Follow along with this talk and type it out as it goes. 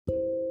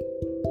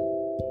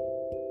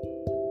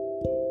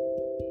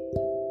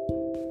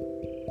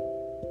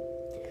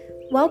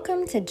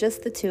Welcome to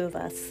Just the Two of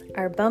Us,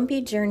 our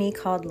bumpy journey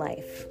called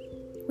life.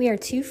 We are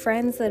two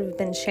friends that have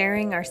been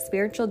sharing our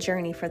spiritual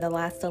journey for the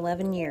last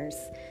 11 years.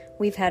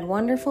 We've had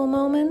wonderful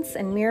moments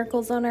and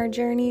miracles on our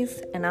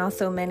journeys, and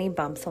also many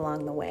bumps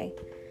along the way.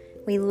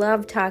 We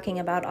love talking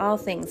about all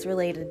things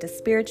related to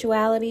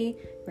spirituality,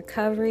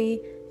 recovery,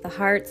 the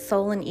heart,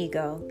 soul, and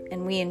ego,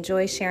 and we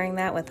enjoy sharing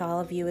that with all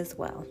of you as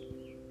well.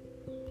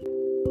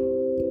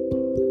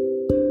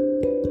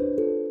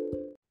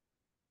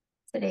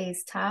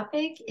 Today's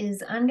topic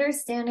is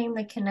understanding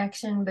the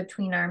connection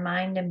between our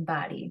mind and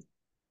body.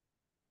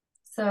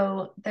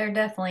 So there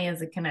definitely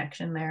is a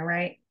connection there,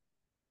 right?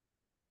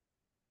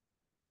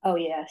 Oh,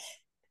 yes.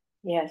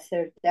 Yes,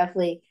 there's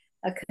definitely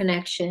a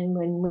connection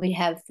when we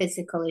have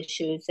physical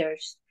issues.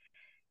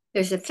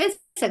 There's a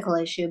physical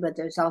issue, but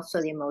there's also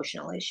the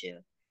emotional issue.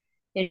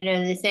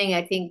 The thing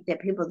I think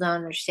that people don't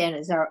understand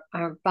is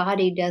our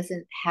body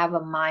doesn't have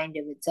a mind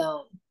of its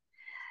own,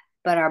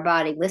 but our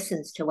body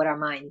listens to what our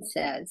mind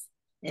says.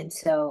 And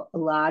so a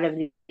lot of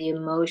the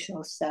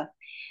emotional stuff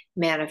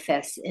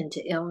manifests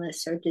into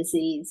illness or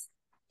disease.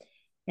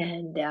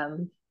 And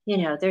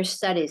there's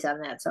studies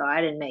on that, so I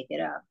didn't make it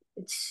up.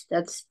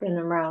 That's been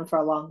around for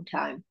a long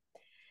time.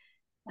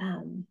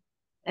 Um,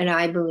 and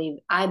I believe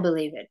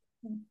it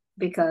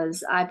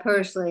because I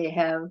personally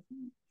have,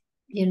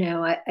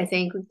 I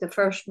think the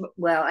first,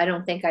 well, I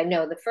don't think I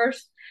know, the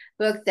first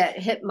book that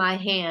hit my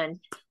hand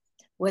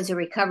was a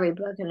recovery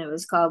book, and it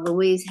was called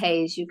Louise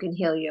Hay's You Can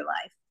Heal Your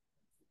Life.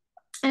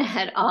 It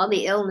had all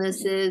the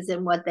illnesses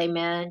and what they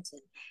meant.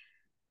 And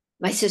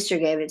my sister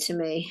gave it to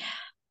me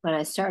when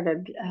I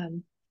started,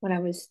 when I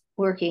was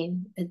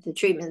working at the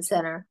treatment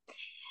center.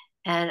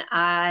 And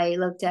I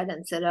looked at it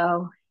and said,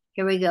 oh,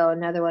 here we go.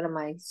 Another one of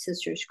my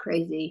sister's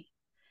crazy.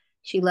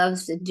 She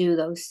loves to do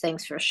those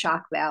things for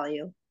shock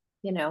value,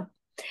 you know.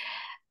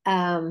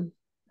 Um,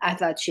 I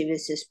thought she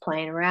was just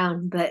playing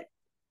around. But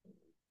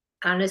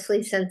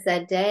honestly, since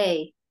that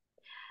day,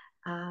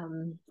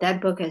 that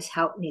book has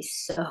helped me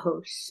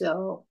so,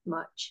 so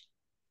much.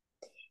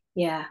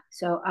 Yeah.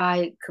 So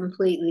I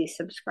completely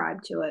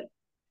subscribe to it.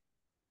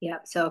 Yeah.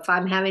 So if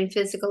I'm having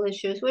physical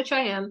issues, which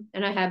I am,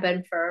 and I have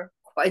been for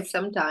quite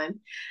some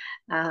time,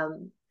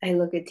 I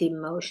look at the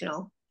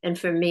emotional. And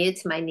for me,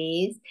 it's my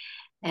knees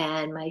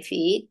and my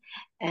feet.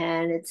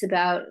 And it's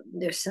about,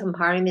 there's some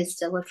part of me that's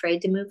still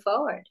afraid to move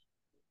forward.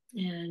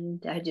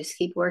 And I just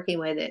keep working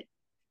with it.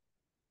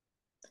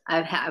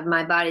 I've had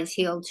my body's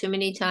healed too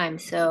many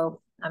times,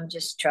 so I'm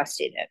just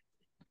trusting it.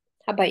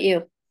 How about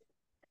you?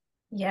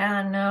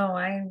 Yeah, no,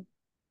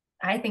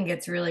 I think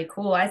it's really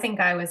cool. I think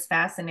I was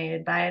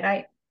fascinated by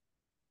it.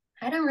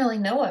 I don't really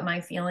know what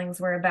my feelings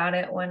were about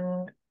it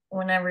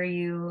whenever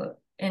you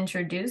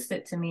introduced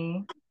it to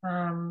me.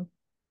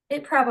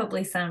 It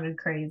probably sounded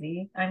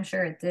crazy. I'm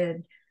sure it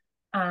did.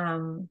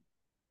 Um,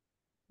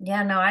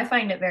 yeah, no, I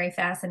find it very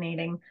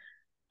fascinating.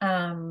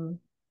 Um,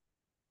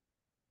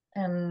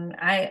 and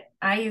I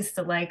used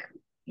to like,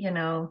 you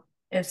know,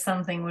 if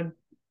something would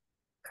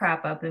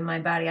crop up in my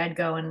body, I'd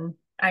go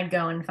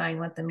and find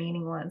what the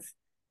meaning was.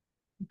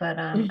 But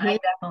I Hmm.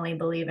 definitely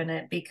believe in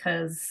it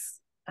because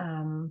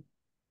um,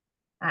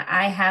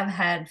 I have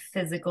had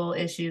physical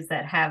issues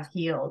that have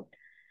healed.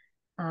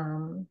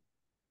 Um,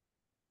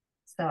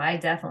 so I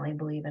definitely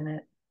believe in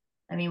it.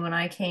 I mean, when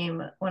I came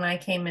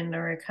into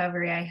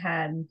recovery, I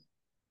had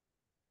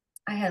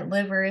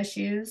liver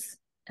issues,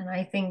 and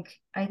I think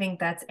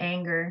that's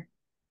anger.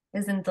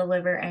 Isn't the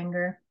liver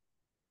anger?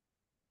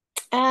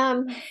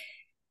 Um,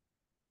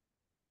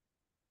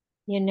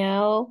 you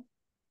know,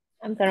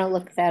 I'm gonna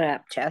look that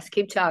up, Jess.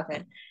 Keep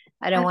talking.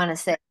 I don't I, want to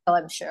say, oh,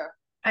 I'm sure.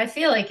 I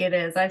feel like it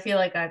is. I feel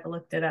like I've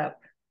looked it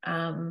up.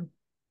 Um,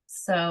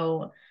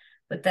 so,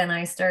 but then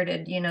I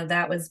started,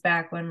 that was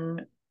back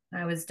when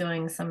I was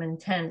doing some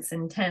intense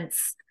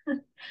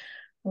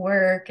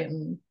work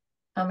and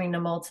coming to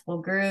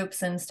multiple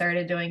groups and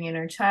started doing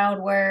inner child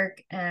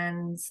work,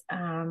 and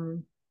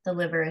the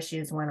liver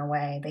issues went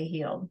away. They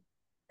healed.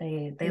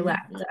 They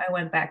left. Mhm. I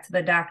went back to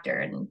the doctor,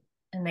 and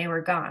they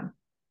were gone.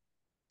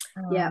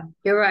 Yeah, Um,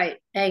 you're right.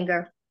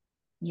 Anger.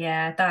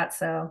 yeah, I thought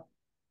so.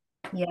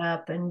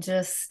 Yep, and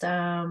just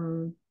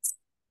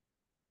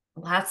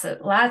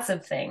lots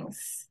of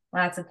things.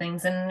 Lots of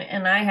things.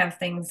 And I have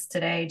things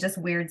today, just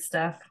weird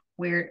stuff.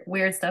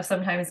 Weird stuff.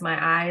 Sometimes my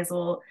eyes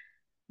will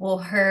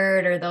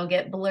hurt or they'll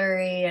get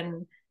blurry,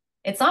 and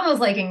it's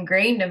almost like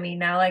ingrained to me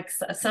now, like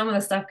some of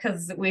the stuff,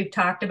 because we've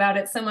talked about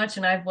it so much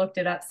and I've looked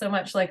it up so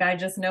much, like I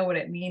just know what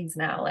it means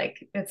now.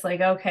 Like it's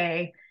like,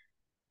 okay,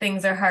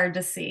 things are hard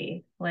to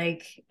see,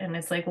 like, and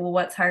it's like, well,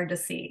 what's hard to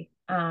see?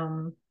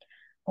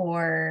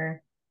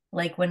 Or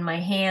like when my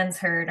hands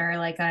hurt, or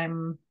like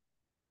I'm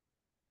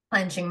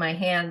clenching my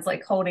hands,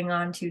 like holding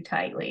on too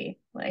tightly,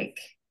 like,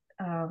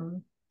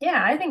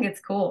 yeah, I think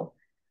it's cool.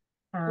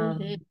 Hmm.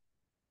 um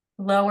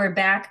Lower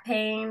back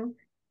pain,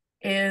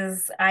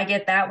 is I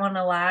get that one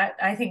a lot.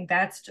 I think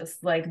that's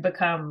just like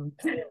become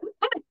I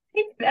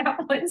think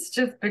that one's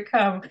just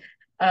become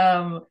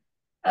um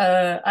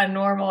a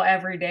normal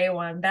everyday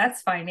one.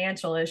 That's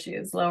financial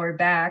issues, lower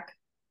back.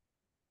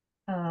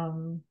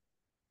 Um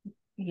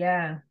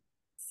Yeah.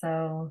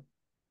 So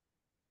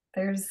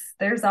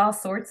there's all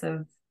sorts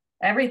of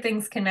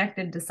everything's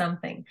connected to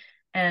something.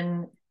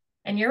 And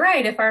and you're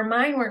right, if our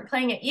mind weren't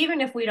playing it,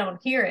 even if we don't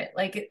hear it,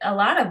 like a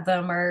lot of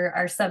them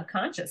are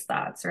subconscious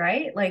thoughts,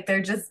 right? Like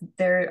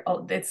they're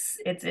oh, it's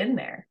in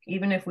there,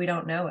 even if we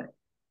don't know it.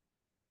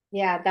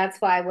 Yeah, that's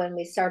why when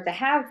we start to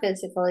have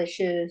physical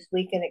issues,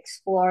 we can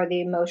explore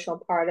the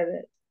emotional part of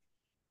it.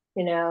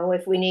 You know,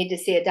 if we need to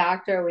see a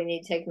doctor, we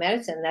need to take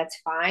medicine,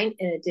 that's fine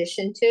in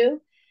addition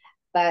to,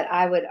 but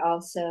I would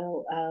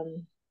also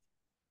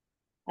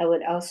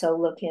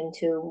look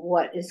into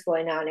what is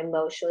going on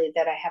emotionally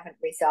that I haven't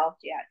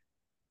resolved yet.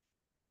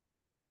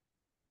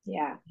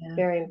 Yeah, Yeah.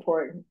 very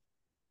important.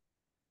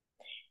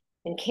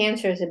 And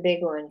cancer is a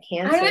big one. I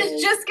Cancer was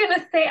is, just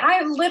gonna say,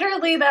 I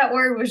literally that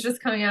word was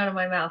just coming out of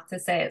my mouth to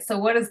say it. So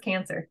what is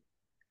cancer?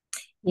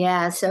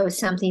 yeah, so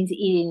something's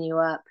eating you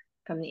up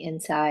from the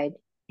inside.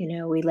 You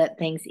know, we let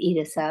things eat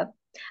us up.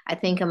 I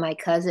think of my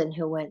cousin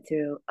who went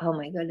through, oh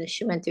my goodness,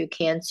 she went through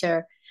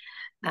cancer,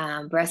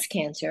 breast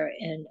cancer.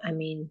 And I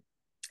mean,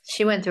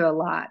 she went through a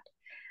lot,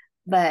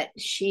 but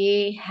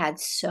she had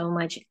so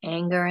much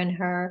anger in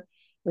her,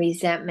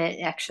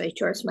 resentment actually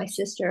towards my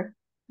sister,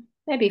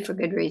 maybe for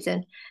good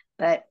reason.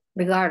 But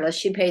regardless,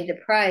 she paid the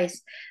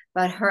price.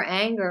 But her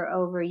anger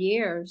over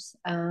years,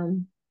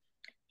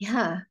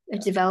 yeah,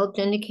 it developed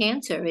into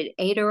cancer. It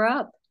ate her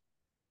up.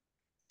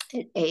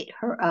 It ate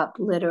her up,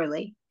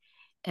 literally.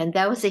 And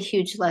that was a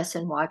huge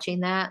lesson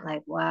watching that.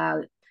 Like,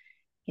 wow,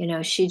 you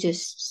know, she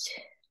just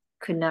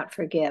could not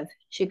forgive.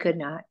 She could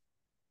not.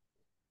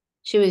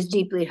 She was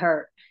deeply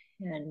hurt.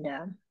 And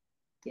yeah,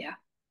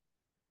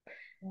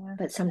 Yeah.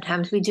 but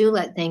sometimes we do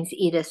let things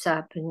eat us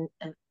up. And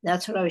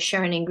that's what I was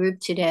sharing in group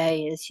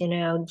today is, you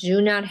know,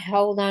 do not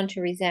hold on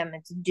to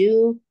resentments.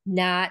 Do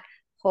not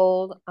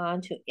hold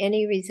on to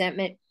any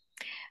resentment.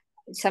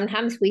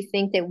 Sometimes we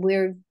think that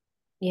we're,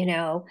 you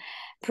know,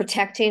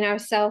 protecting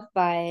ourselves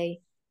by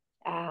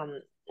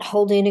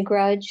holding a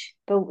grudge,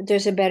 but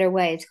there's a better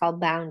way. It's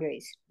called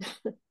boundaries.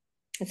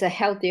 It's a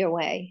healthier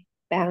way.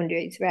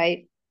 Boundaries,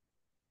 right?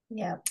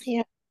 Yeah.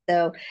 Yeah.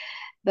 So,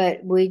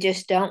 but we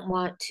just don't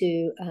want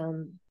to,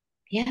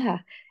 yeah,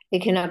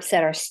 it can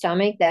upset our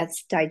stomach.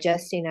 That's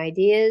digesting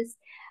ideas.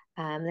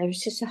 There's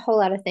just a whole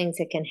lot of things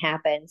that can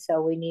happen.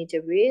 So we need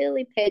to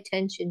really pay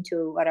attention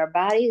to what our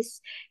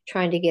body's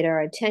trying to get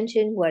our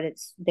attention, what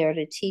it's there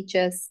to teach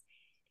us.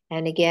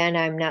 And again,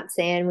 I'm not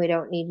saying we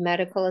don't need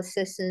medical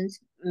assistance.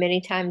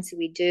 Many times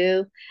we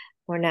do.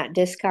 We're not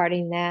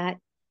discarding that.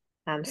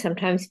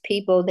 Sometimes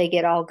people they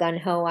get all gun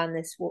ho on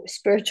this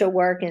spiritual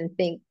work and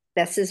think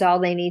this is all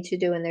they need to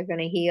do and they're going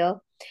to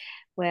heal.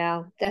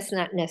 Well, that's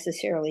not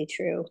necessarily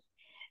true.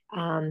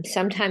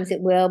 Sometimes it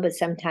will, but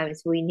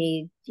sometimes we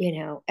need, you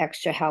know,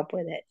 extra help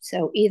with it.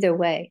 So either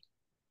way,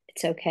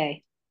 it's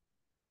okay.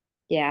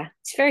 Yeah,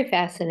 it's very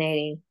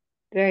fascinating.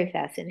 Very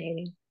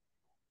fascinating.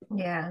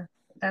 Yeah,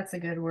 that's a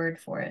good word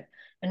for it.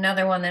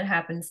 Another one that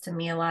happens to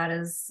me a lot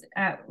is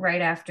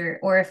right after,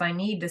 or if I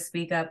need to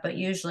speak up, but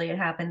usually it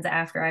happens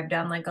after I've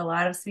done like a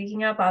lot of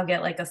speaking up, I'll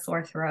get like a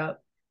sore throat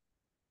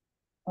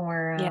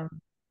or, Yeah.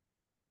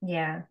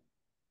 yeah.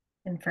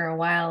 And for a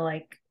while,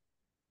 like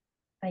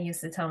I used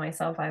to tell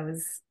myself I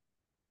was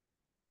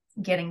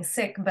getting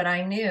sick, but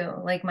I knew,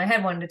 like my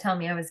head wanted to tell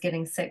me I was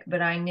getting sick,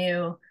 but I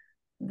knew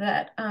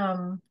that,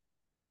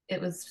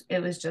 it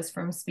was just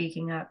from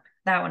speaking up.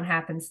 That one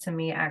happens to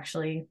me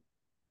actually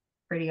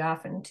pretty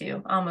often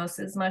too, almost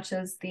as much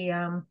as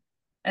the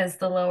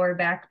lower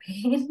back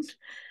pain.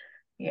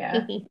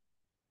 Yeah.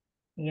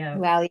 Yeah.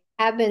 Well, you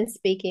have been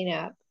speaking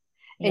up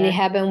and you Yeah.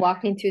 have been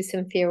walking through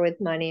some fear with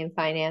money and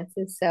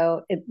finances.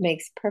 So it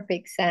makes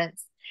perfect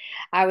sense.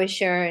 I was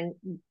sharing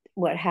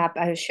what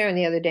happened. I was sharing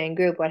the other day in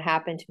group what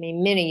happened to me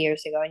many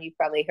years ago, and you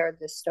probably heard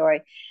this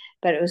story.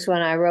 But it was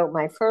when I wrote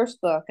my first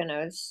book, and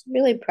I was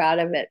really proud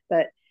of it.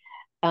 But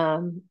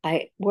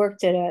I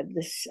worked at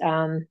this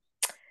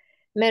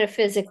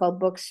metaphysical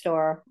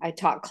bookstore. I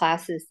taught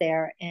classes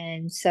there,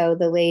 and so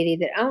the lady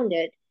that owned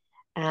it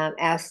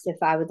asked if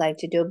I would like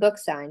to do a book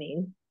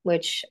signing,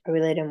 which I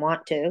really didn't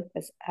want to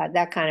because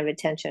that kind of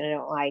attention I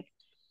don't like.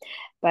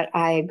 But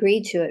I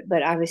agreed to it,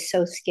 but I was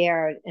so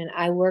scared and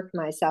I worked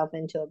myself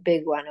into a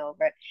big one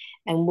over it.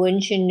 And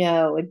wouldn't you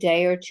know, a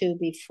day or two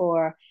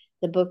before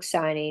the book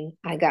signing,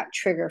 I got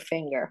trigger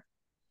finger.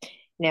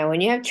 Now,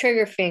 when you have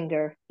trigger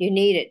finger, you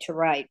need it to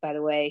write, by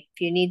the way.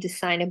 If you need to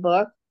sign a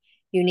book,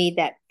 you need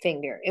that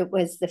finger. It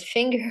was the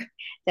finger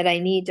that I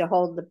need to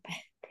hold the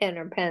pen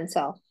or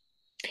pencil,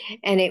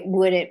 and it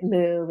wouldn't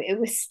move. It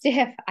was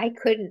stiff. I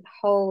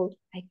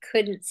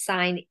couldn't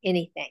sign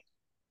anything.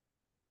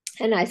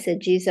 And I said,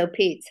 geez, oh,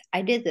 Pete,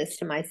 I did this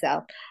to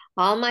myself.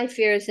 All my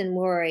fears and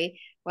worry.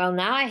 Well,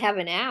 now I have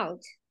an out.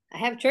 I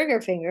have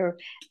trigger finger,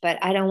 but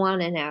I don't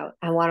want an out.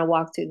 I want to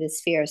walk through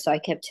this fear. So I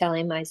kept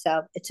telling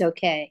myself, it's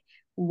okay.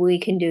 We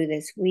can do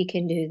this. We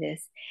can do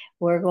this.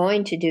 We're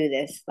going to do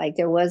this. Like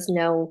there was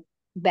no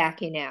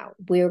backing out.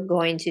 We're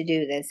going to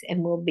do this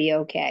and we'll be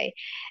okay.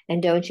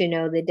 And don't you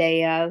know, the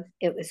day of,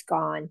 it was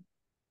gone.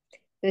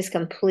 It was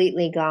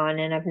completely gone.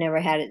 And I've never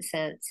had it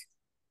since.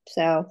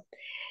 So,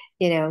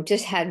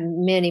 just had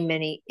many,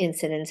 many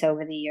incidents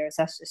over the years.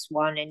 That's just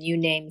one, and you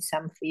named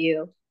some for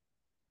you.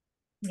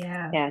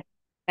 Yeah. Yeah,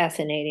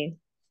 fascinating.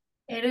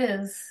 It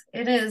is.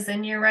 It is.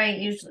 And you're right.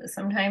 Usually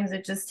sometimes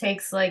it just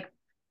takes like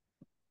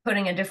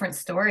putting a different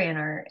story in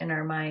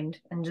our mind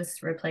and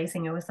just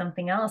replacing it with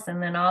something else.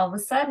 And then all of a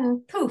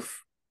sudden,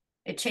 poof,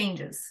 it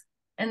changes.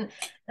 And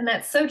and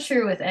that's so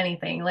true with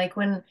anything. Like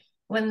when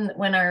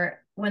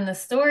the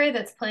story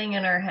that's playing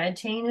in our head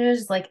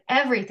changes, like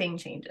everything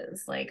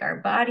changes. Like our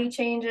body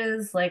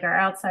changes, like our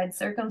outside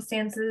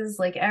circumstances,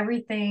 like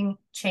everything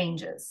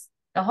changes.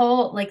 The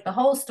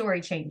whole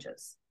story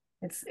changes.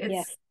 It's Yeah,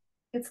 it's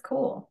it's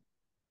cool.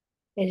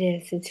 it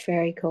is. It's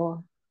very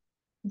cool.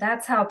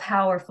 That's how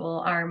powerful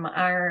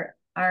our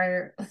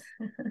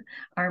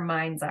our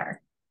minds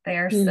are. They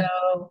are Mm,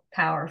 so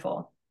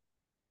powerful.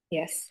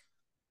 yes.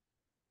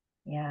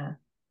 Yeah.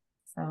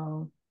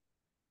 So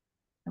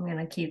I'm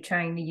gonna keep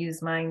trying to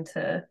use mine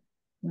to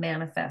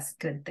manifest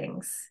good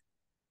things.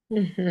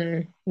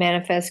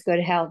 Manifest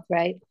good health,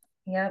 right?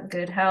 Yep,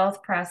 good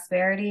health,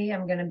 prosperity.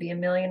 I'm gonna be a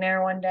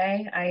millionaire one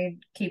day. I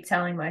keep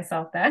telling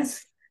myself that.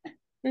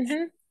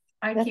 hmm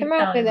I Nothing keep wrong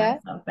with telling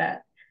that. myself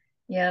that.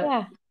 Yep.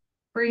 Yeah. hmm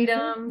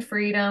Freedom,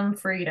 freedom,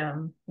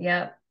 freedom.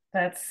 Yep.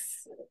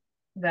 That's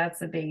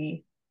a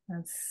biggie.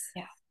 That's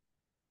Yeah.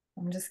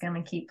 I'm just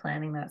gonna keep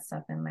planning that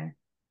stuff in there.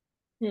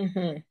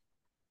 hmm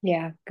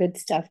Yeah. Good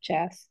stuff,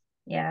 Jess.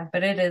 Yeah,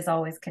 but it is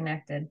always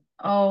connected.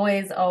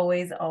 Always,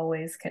 always,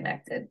 always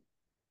connected.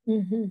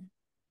 hmm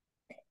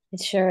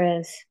It sure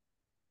is.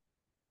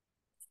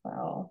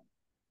 So,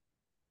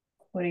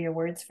 what are your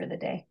words for the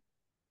day?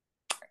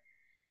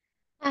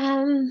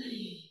 Um,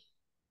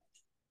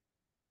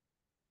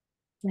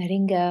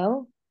 letting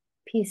go,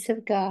 peace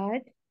of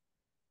God,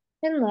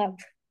 and love.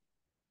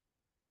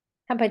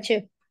 How about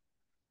you?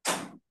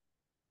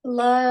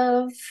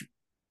 Love,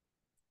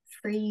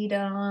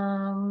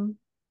 freedom,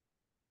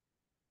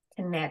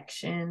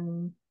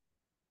 connection.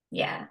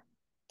 Yeah,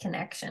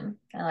 connection.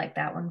 I like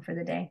that one for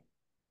the day.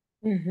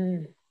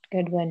 hmm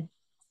Good one.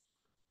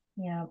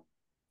 Yeah.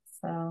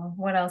 So,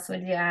 what else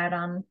would you add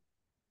on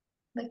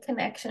the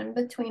connection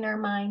between our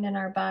mind and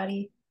our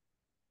body?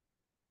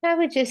 I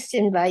would just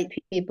invite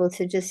people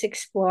to just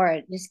explore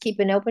it. Just keep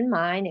an open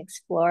mind,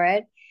 explore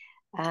it.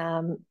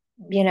 Um,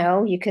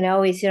 you can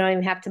always, you don't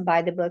even have to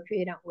buy the book if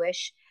you don't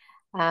wish.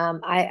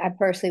 I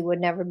personally would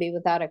never be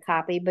without a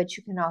copy, but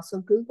you can also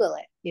Google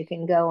it. You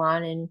can go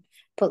on and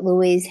put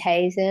Louise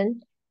Hayes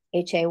in,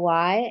 Hay,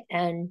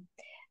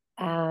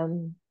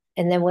 um,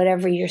 and then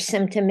whatever your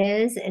symptom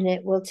is, and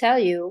it will tell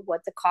you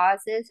what the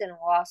cause is, and it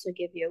will also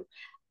give you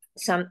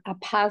a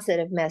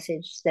positive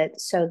message that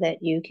so that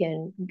you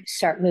can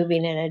start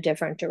moving in a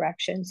different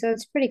direction. So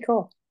it's pretty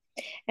cool,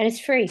 and it's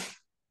free.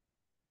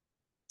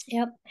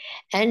 Yep.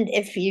 And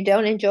if you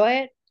don't enjoy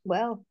it,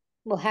 well,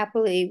 we'll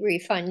happily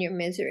refund your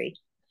misery.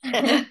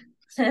 Yeah.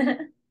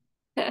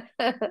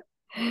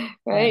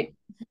 Right?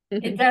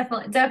 It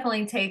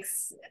definitely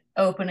takes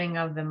opening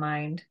of the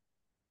mind.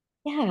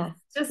 Yeah.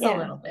 Just a Yeah.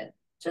 little bit.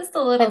 Just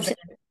a little But bit.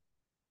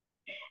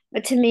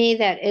 but to me,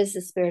 that is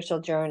the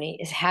spiritual journey,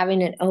 is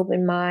having an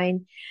open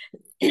mind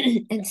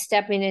and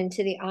stepping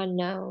into the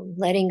unknown,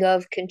 letting go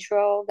of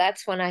control.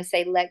 That's when I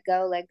say let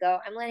go, let go.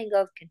 I'm letting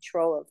go of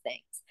control of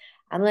things.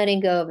 I'm letting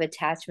go of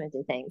attachment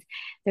to things.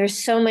 There's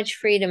so much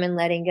freedom in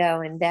letting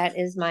go. And that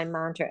is my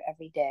mantra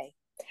every day,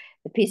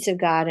 the peace of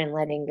God and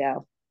letting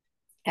go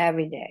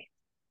every day.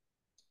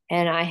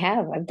 And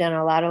I've done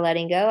a lot of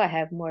letting go. I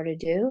have more to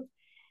do.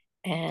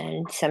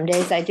 And some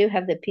days I do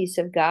have the peace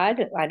of God.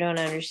 I don't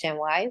understand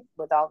why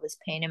with all this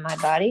pain in my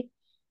body,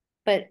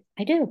 but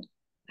I do.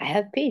 I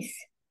have peace.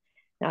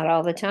 Not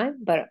all the time,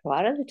 but a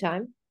lot of the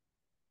time.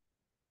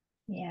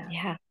 Yeah.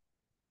 Yeah.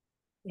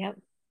 Yep.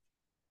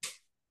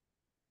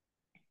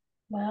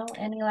 Well,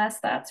 any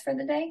last thoughts for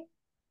the day?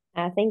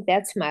 I think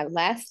that's my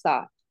last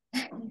thought.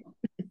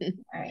 All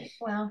right.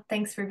 Well,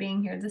 thanks for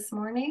being here this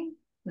morning,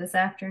 this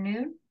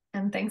afternoon,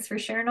 and thanks for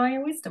sharing all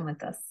your wisdom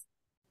with us.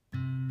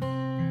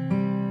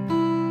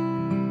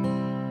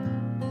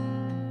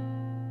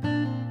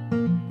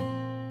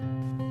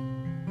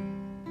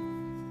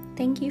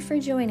 Thank you for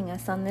joining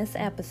us on this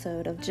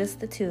episode of Just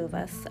the Two of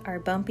Us, our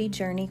bumpy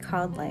journey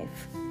called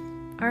life.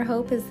 Our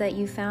hope is that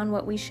you found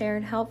what we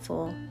shared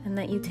helpful and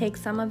that you take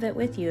some of it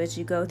with you as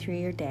you go through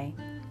your day.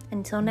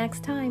 Until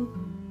next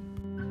time.